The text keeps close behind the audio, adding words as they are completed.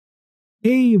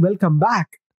Hey, welcome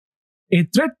back. A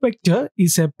threat vector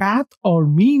is a path or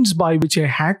means by which a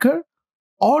hacker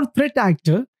or threat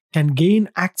actor can gain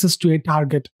access to a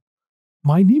target.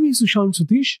 My name is Sushant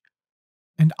Sutish,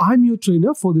 and I'm your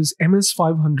trainer for this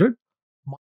MS-500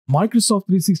 Microsoft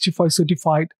 365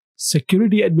 Certified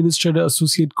Security Administrator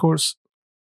Associate course.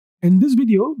 In this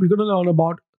video, we're going to learn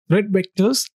about threat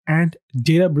vectors and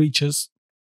data breaches.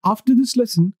 After this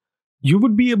lesson, you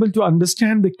would be able to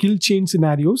understand the kill chain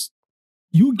scenarios.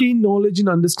 You gain knowledge in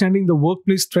understanding the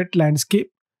workplace threat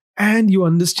landscape, and you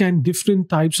understand different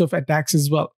types of attacks as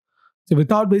well. So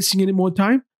without wasting any more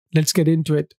time, let's get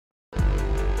into it.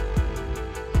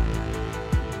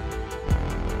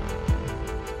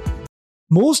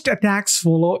 Most attacks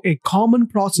follow a common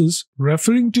process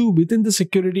referring to within the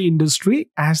security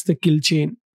industry as the kill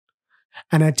chain.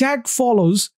 An attack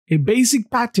follows a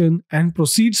basic pattern and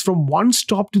proceeds from one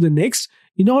stop to the next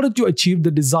in order to achieve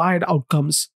the desired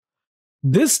outcomes.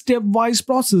 This stepwise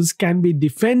process can be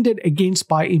defended against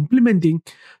by implementing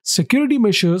security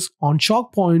measures on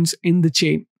choke points in the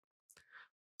chain.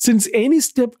 Since any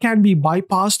step can be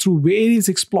bypassed through various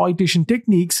exploitation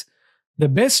techniques, the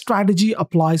best strategy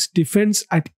applies defense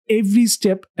at every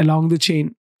step along the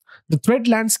chain. The threat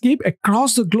landscape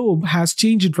across the globe has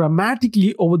changed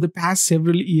dramatically over the past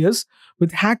several years,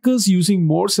 with hackers using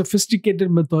more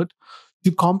sophisticated methods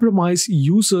to compromise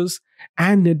users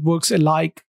and networks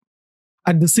alike.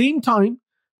 At the same time,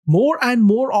 more and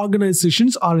more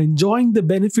organizations are enjoying the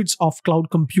benefits of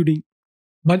cloud computing.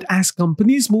 But as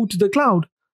companies move to the cloud,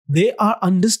 they are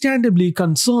understandably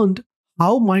concerned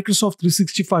how Microsoft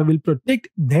 365 will protect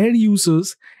their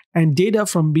users and data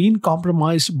from being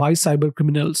compromised by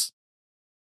cybercriminals.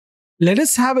 Let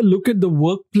us have a look at the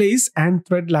workplace and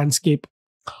threat landscape.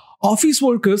 Office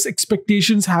workers'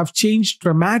 expectations have changed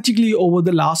dramatically over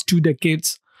the last 2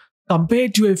 decades.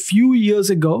 Compared to a few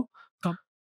years ago,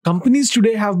 companies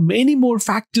today have many more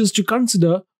factors to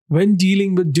consider when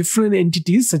dealing with different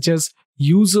entities such as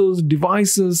users,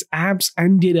 devices, apps,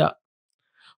 and data.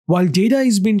 While data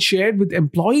is being shared with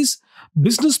employees,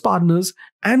 business partners,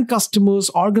 and customers,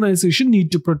 organizations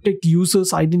need to protect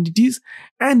users' identities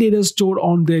and data stored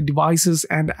on their devices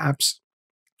and apps.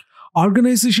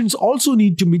 Organizations also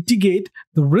need to mitigate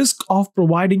the risk of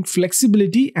providing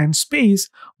flexibility and space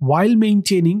while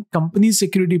maintaining company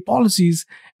security policies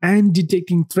and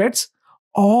detecting threats,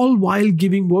 all while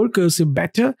giving workers a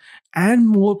better and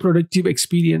more productive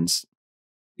experience.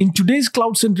 In today's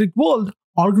cloud-centric world,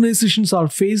 organizations are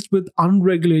faced with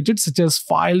unregulated such as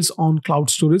files on cloud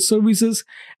storage services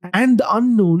and the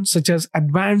unknown such as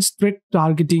advanced threat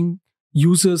targeting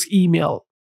users' email.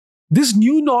 This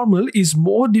new normal is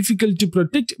more difficult to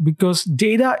protect because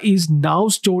data is now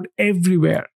stored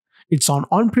everywhere. It's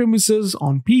on-premises,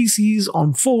 on PCs,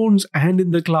 on phones, and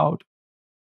in the cloud.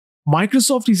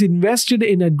 Microsoft is invested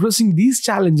in addressing these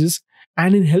challenges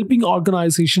and in helping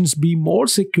organizations be more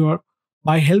secure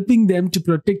by helping them to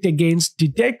protect against,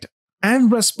 detect,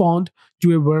 and respond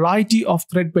to a variety of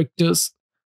threat vectors.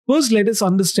 First, let us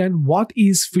understand what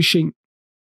is phishing.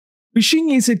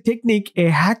 Phishing is a technique a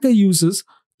hacker uses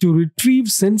to retrieve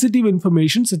sensitive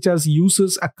information such as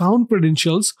users' account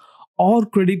credentials or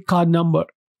credit card number.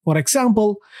 For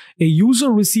example, a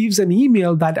user receives an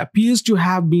email that appears to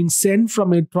have been sent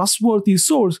from a trustworthy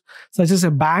source such as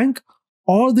a bank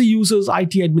or the user's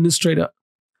IT administrator.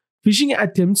 Phishing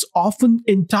attempts often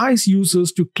entice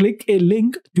users to click a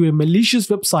link to a malicious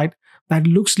website that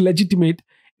looks legitimate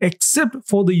except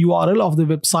for the URL of the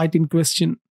website in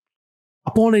question.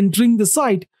 Upon entering the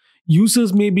site,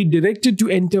 users may be directed to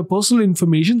enter personal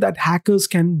information that hackers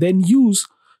can then use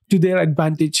to their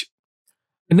advantage.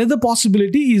 Another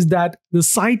possibility is that the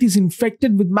site is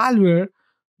infected with malware,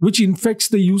 which infects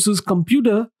the user's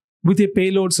computer with a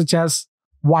payload such as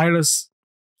virus.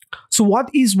 So what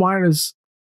is virus?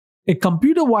 A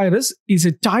computer virus is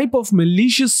a type of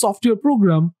malicious software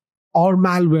program or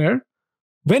malware.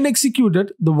 When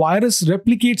executed, the virus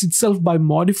replicates itself by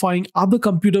modifying other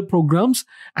computer programs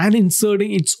and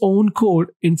inserting its own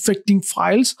code, infecting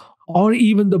files or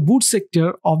even the boot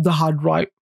sector of the hard drive.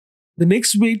 The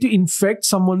next way to infect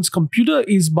someone's computer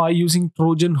is by using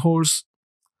Trojan horse.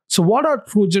 So what are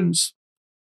Trojans?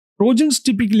 Trojans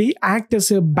typically act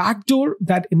as a backdoor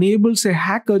that enables a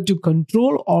hacker to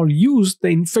control or use the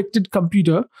infected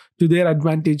computer to their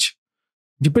advantage.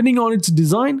 Depending on its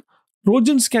design,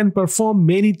 Trojans can perform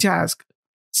many tasks,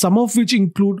 some of which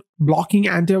include blocking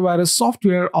antivirus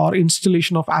software or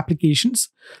installation of applications,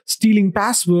 stealing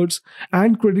passwords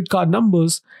and credit card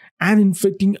numbers, and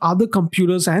infecting other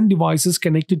computers and devices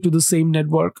connected to the same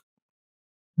network.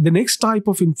 The next type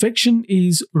of infection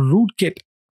is rootkit.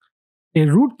 A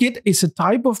rootkit is a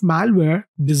type of malware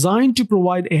designed to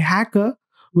provide a hacker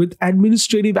with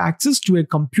administrative access to a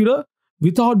computer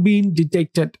without being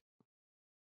detected.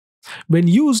 When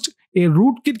used, a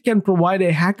rootkit can provide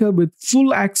a hacker with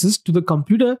full access to the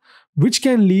computer, which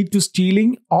can lead to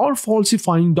stealing or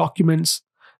falsifying documents.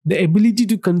 The ability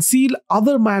to conceal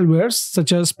other malwares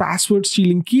such as password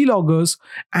stealing keyloggers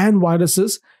and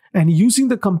viruses, and using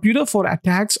the computer for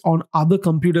attacks on other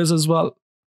computers as well.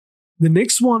 The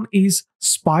next one is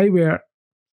spyware.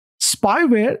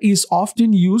 Spyware is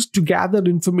often used to gather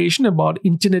information about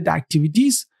internet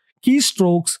activities,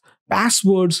 keystrokes,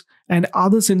 passwords, and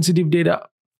other sensitive data.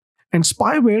 And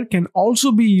spyware can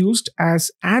also be used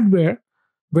as adware,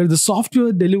 where the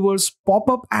software delivers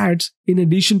pop-up ads in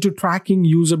addition to tracking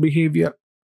user behavior.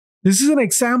 This is an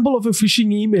example of a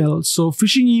phishing email. So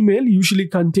phishing email usually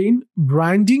contain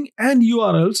branding and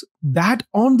URLs that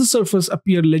on the surface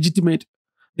appear legitimate.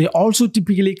 They also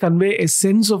typically convey a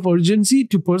sense of urgency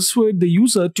to persuade the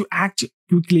user to act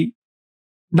quickly.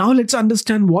 Now let's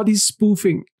understand what is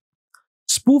spoofing.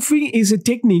 Spoofing is a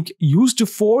technique used to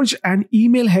forge an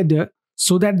email header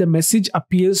so that the message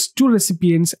appears to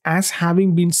recipients as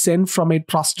having been sent from a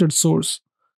trusted source.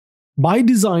 By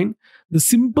design, the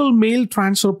Simple Mail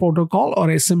Transfer Protocol or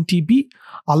SMTP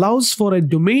allows for a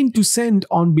domain to send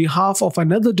on behalf of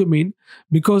another domain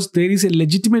because there is a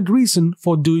legitimate reason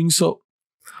for doing so.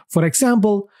 For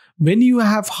example, when you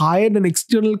have hired an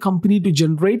external company to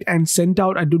generate and send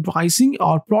out advertising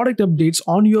or product updates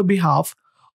on your behalf,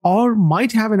 or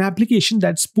might have an application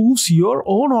that spoofs your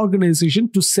own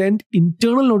organization to send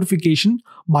internal notification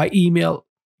by email.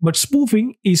 But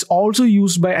spoofing is also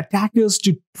used by attackers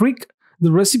to trick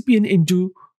the recipient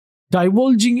into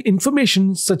divulging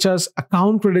information such as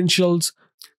account credentials,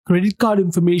 credit card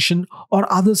information,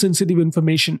 or other sensitive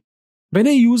information. When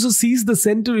a user sees the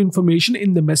sender information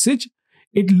in the message,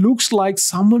 it looks like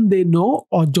someone they know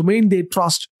or domain they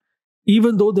trust,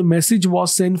 even though the message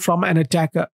was sent from an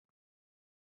attacker.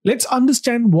 Let's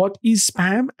understand what is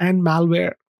spam and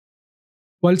malware.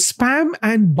 While spam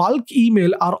and bulk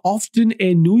email are often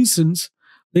a nuisance,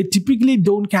 they typically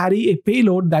don't carry a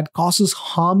payload that causes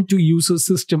harm to user's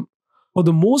system. For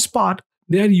the most part,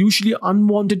 they are usually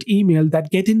unwanted email that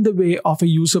get in the way of a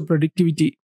user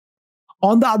productivity.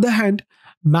 On the other hand,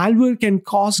 malware can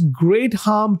cause great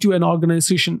harm to an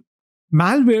organization.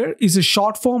 Malware is a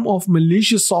short form of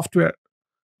malicious software,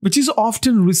 which is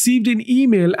often received in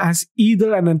email as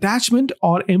either an attachment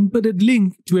or embedded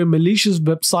link to a malicious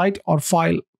website or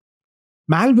file.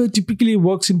 Malware typically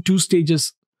works in two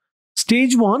stages.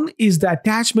 Stage 1 is the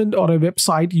attachment or a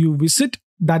website you visit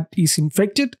that is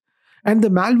infected, and the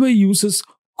malware uses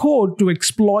code to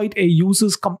exploit a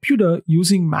user's computer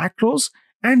using macros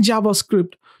and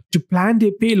JavaScript to plant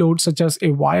a payload such as a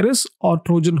virus or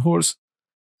Trojan horse.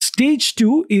 Stage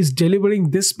 2 is delivering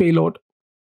this payload.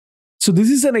 So this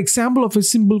is an example of a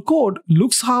simple code.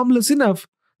 Looks harmless enough.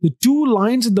 The two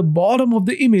lines at the bottom of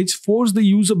the image force the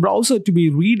user browser to be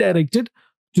redirected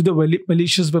to the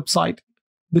malicious website.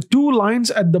 The two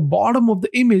lines at the bottom of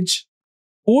the image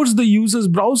force the user's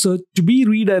browser to be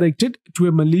redirected to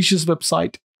a malicious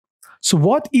website. So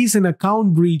what is an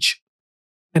account breach?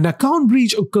 An account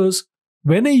breach occurs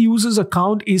when a user's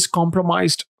account is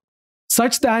compromised,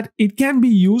 such that it can be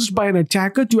used by an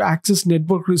attacker to access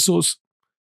network resource.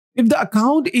 If the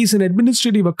account is an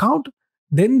administrative account,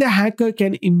 then the hacker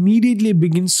can immediately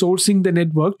begin sourcing the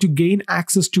network to gain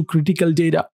access to critical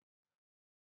data.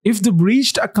 If the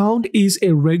breached account is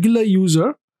a regular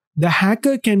user, the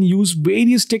hacker can use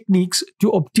various techniques to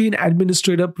obtain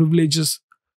administrator privileges.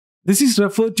 This is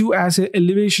referred to as an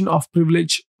elevation of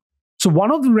privilege. So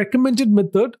one of the recommended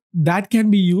methods that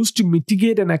can be used to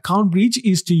mitigate an account breach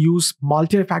is to use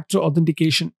multi-factor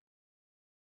authentication.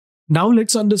 Now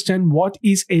let's understand what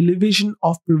is elevation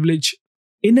of privilege.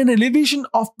 In an elevation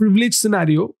of privilege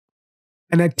scenario,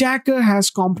 an attacker has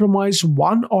compromised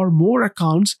one or more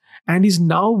accounts and is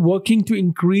now working to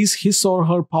increase his or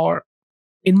her power.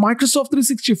 In Microsoft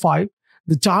 365,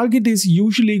 the target is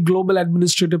usually global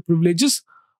administrative privileges,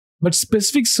 but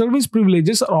specific service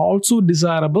privileges are also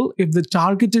desirable if the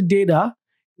targeted data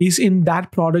is in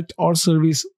that product or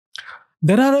service.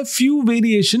 There are a few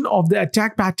variations of the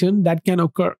attack pattern that can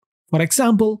occur. For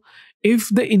example, if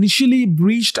the initially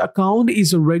breached account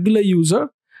is a regular user,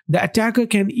 the attacker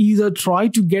can either try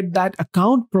to get that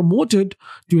account promoted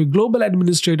to a global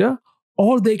administrator,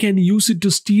 or they can use it to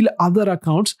steal other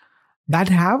accounts that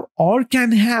have or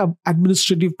can have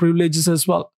administrative privileges as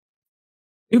well.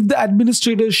 If the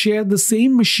administrators share the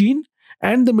same machine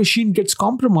and the machine gets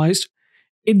compromised,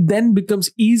 it then becomes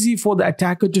easy for the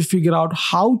attacker to figure out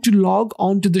how to log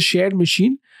onto the shared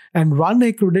machine and run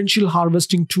a credential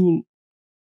harvesting tool.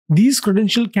 These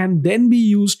credentials can then be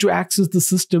used to access the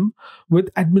system with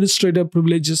administrator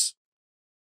privileges.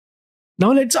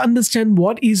 Now let's understand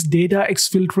what is data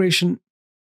exfiltration.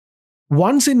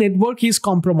 Once a network is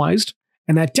compromised,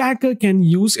 an attacker can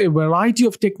use a variety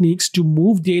of techniques to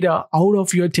move data out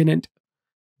of your tenant.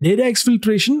 Data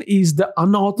exfiltration is the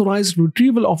unauthorized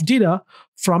retrieval of data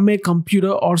from a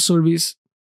computer or service.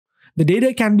 The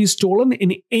data can be stolen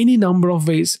in any number of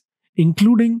ways,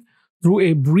 including through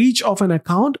a breach of an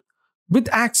account with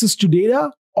access to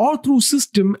data, or through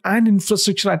system and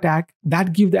infrastructure attack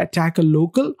that give the attacker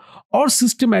local or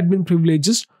system admin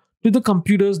privileges to the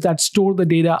computers that store the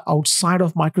data outside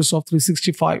of Microsoft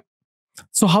 365.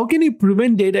 So how can you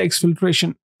prevent data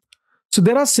exfiltration? So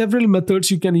there are several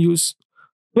methods you can use.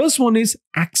 First one is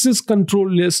access control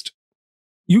list.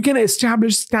 You can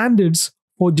establish standards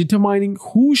for determining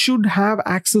who should have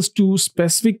access to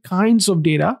specific kinds of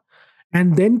data,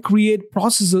 and then create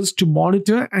processes to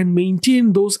monitor and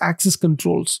maintain those access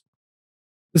controls.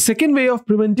 The second way of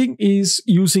preventing is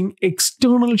using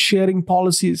external sharing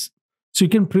policies. So you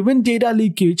can prevent data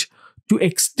leakage to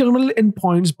external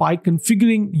endpoints by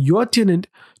configuring your tenant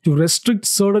to restrict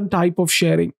certain type of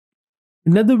sharing.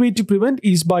 Another way to prevent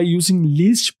is by using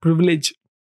least privilege.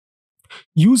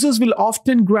 Users will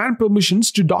often grant permissions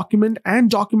to document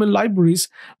libraries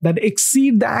that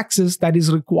exceed the access that is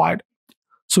required.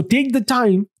 So take the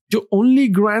time to only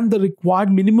grant the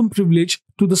required minimum privilege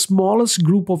to the smallest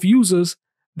group of users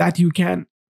that you can.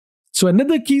 So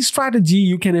another key strategy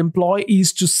you can employ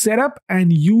is to set up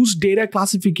and use data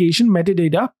classification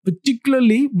metadata,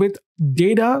 particularly with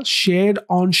data shared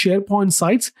on SharePoint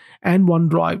sites and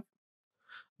OneDrive.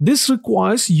 This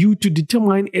requires you to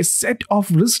determine a set of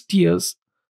risk tiers,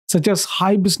 such as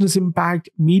high business impact,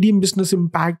 medium business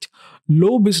impact,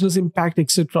 low business impact,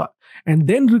 etc., and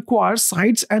then require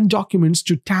sites and documents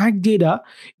to tag data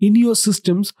in your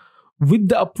systems with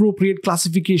the appropriate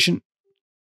classification.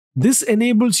 This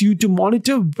enables you to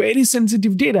monitor very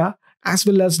sensitive data as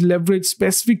well as leverage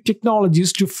specific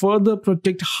technologies to further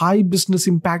protect high business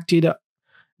impact data.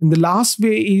 And the last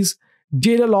way is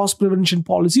data loss prevention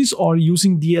policies, or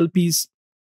using DLPs.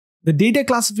 The data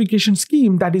classification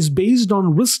scheme that is based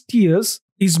on risk tiers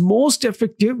is most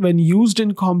effective when used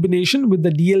in combination with the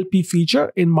DLP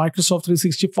feature in Microsoft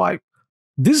 365.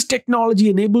 This technology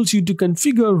enables you to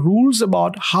configure rules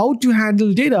about how to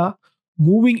handle data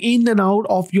moving in and out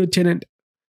of your tenant.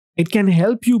 It can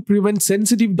help you prevent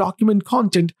sensitive document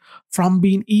content from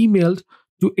being emailed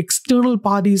to external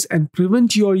parties and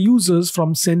prevent your users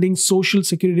from sending social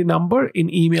security number in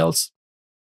emails.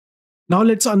 Now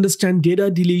let's understand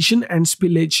data deletion and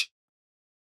spillage.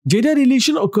 Data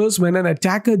deletion occurs when an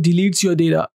attacker deletes your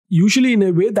data, usually in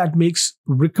a way that makes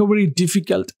recovery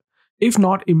difficult, if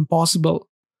not impossible.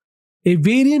 A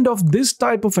variant of this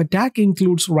type of attack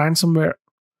includes ransomware.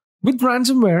 With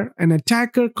ransomware, an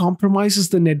attacker compromises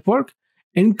the network,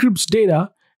 encrypts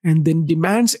data, and then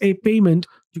demands a payment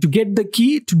to get the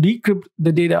key to decrypt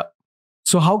the data.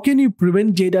 So how can you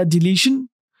prevent data deletion?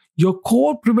 Your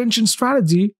core prevention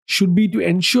strategy should be to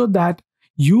ensure that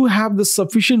you have the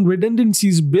sufficient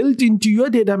redundancies built into your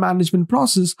data management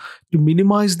process to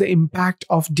minimize the impact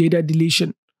of data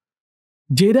deletion.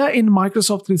 Data in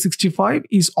Microsoft 365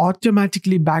 is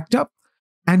automatically backed up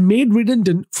and made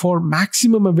redundant for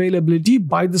maximum availability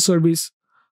by the service.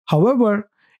 However,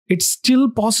 it's still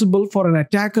possible for an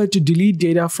attacker to delete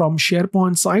data from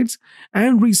SharePoint sites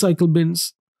and recycle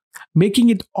bins, making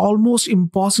it almost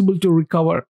impossible to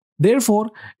recover. Therefore,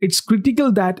 it's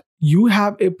critical that you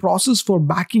have a process for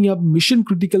backing up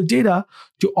mission-critical data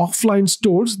to offline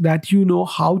stores that you know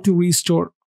how to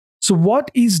restore. So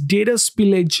what is data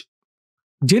spillage?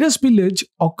 Data spillage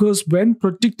occurs when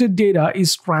protected data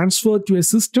is transferred to a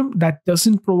system that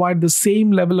doesn't provide the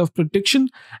same level of protection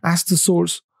as the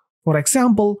source. For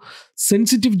example,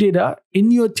 sensitive data in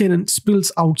your tenant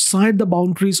spills outside the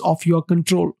boundaries of your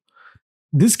control.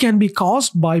 This can be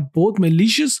caused by both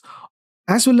malicious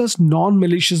as well as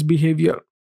non-malicious behavior.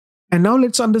 And now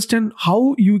let's understand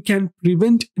how you can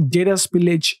prevent data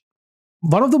spillage.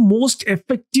 One of the most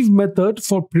effective methods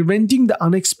for preventing the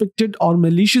unexpected or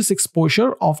malicious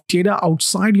exposure of data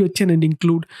outside your tenant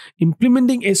include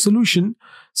implementing a solution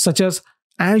such as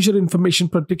Azure Information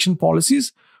Protection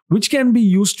Policies, which can be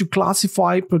used to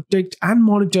classify, protect, and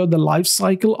monitor the life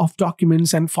cycle of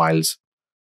documents and files.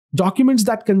 Documents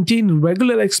that contain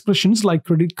regular expressions like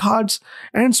credit cards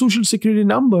and social security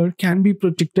number can be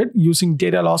protected using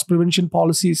data loss prevention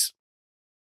policies.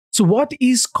 So what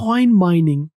is coin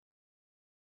mining?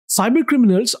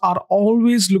 Cybercriminals are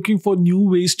always looking for new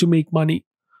ways to make money.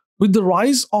 With the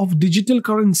rise of digital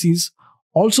currencies,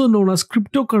 also known as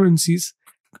cryptocurrencies,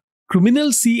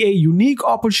 criminals see a unique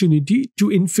opportunity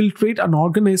to infiltrate an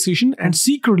organization and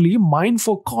secretly mine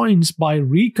for coins by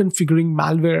reconfiguring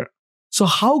malware. So,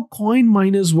 how coin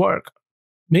miners work?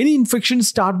 Many infections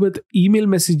start with email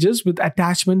messages with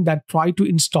attachments that try to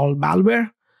install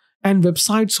malware, and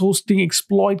websites hosting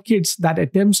exploit kits that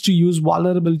attempts to use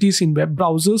vulnerabilities in web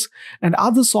browsers and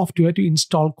other software to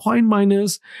install coin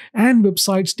miners, and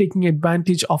websites taking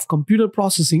advantage of computer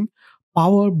processing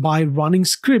power by running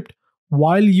script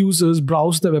while users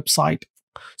browse the website.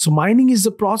 So mining is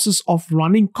the process of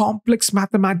running complex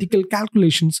mathematical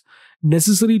calculations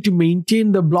necessary to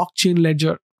maintain the blockchain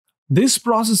ledger. This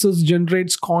process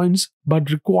generates coins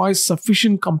but requires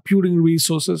sufficient computing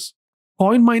resources.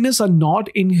 Coin miners are not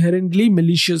inherently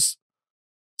malicious.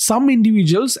 Some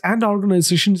individuals and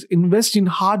organizations invest in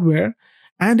hardware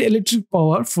and electric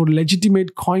power for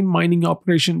legitimate coin mining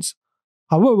operations.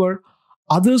 However,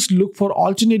 others look for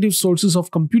alternative sources of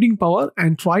computing power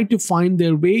and try to find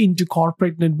their way into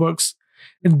corporate networks.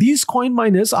 And these coin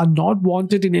miners are not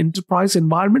wanted in enterprise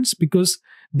environments because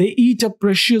they eat up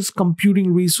precious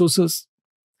computing resources.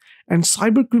 And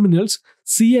cybercriminals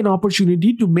see an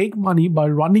opportunity to make money by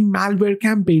running malware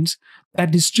campaigns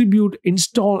that distribute,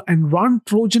 install, and run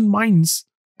Trojan mines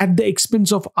at the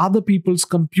expense of other people's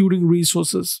computing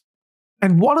resources.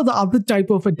 And what are the other type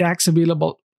of attacks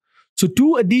available? So,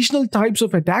 two additional types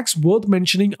of attacks worth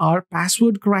mentioning are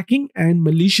password cracking and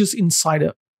malicious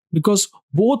insider, because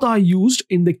both are used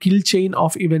in the kill chain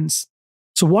of events.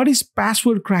 So, what is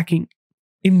password cracking?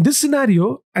 In this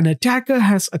scenario, an attacker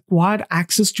has acquired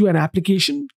access to an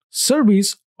application,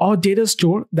 service, or data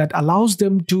store that allows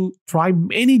them to try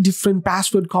many different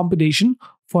password combinations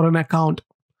for an account.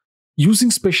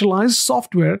 Using specialized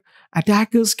software,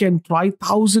 attackers can try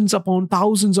thousands upon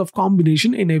thousands of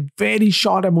combinations in a very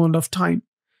short amount of time.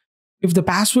 If the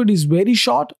password is very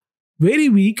short, very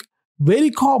weak, very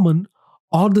common,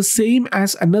 or the same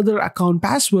as another account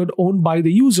password owned by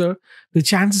the user, the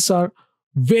chances are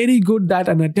very good that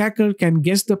an attacker can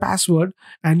guess the password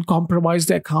and compromise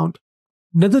the account.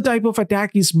 Another type of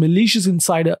attack is malicious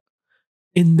insider.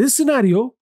 In this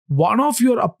scenario, one of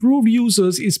your approved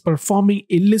users is performing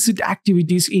illicit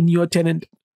activities in your tenant.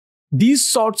 These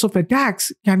sorts of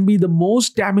attacks can be the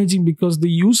most damaging because the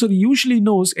user usually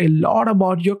knows a lot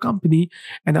about your company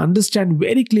and understands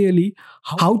very clearly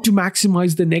how to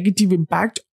maximize the negative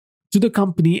impact to the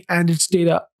company and its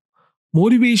data.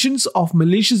 Motivations of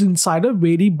malicious insider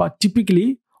vary, but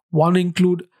typically one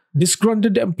include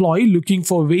disgruntled employee looking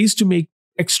for ways to make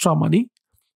extra money.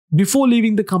 Before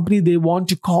leaving the company, they want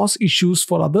to cause issues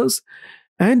for others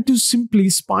and to simply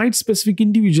spite specific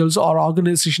individuals or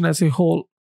organization as a whole.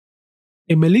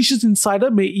 A malicious insider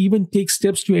may even take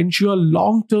steps to ensure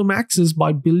long-term access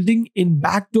by building in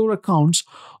backdoor accounts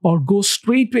or go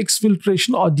straight to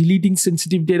exfiltration or deleting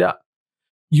sensitive data.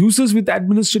 Users with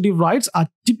administrative rights are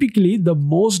typically the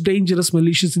most dangerous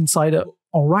malicious insider.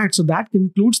 Alright, so that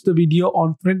concludes the video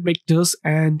on threat vectors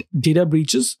and data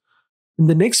breaches. In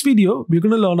the next video, we're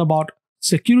going to learn about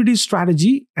security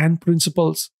strategy and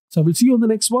principles. So we'll see you on the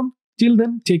next one. Till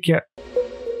then, take care.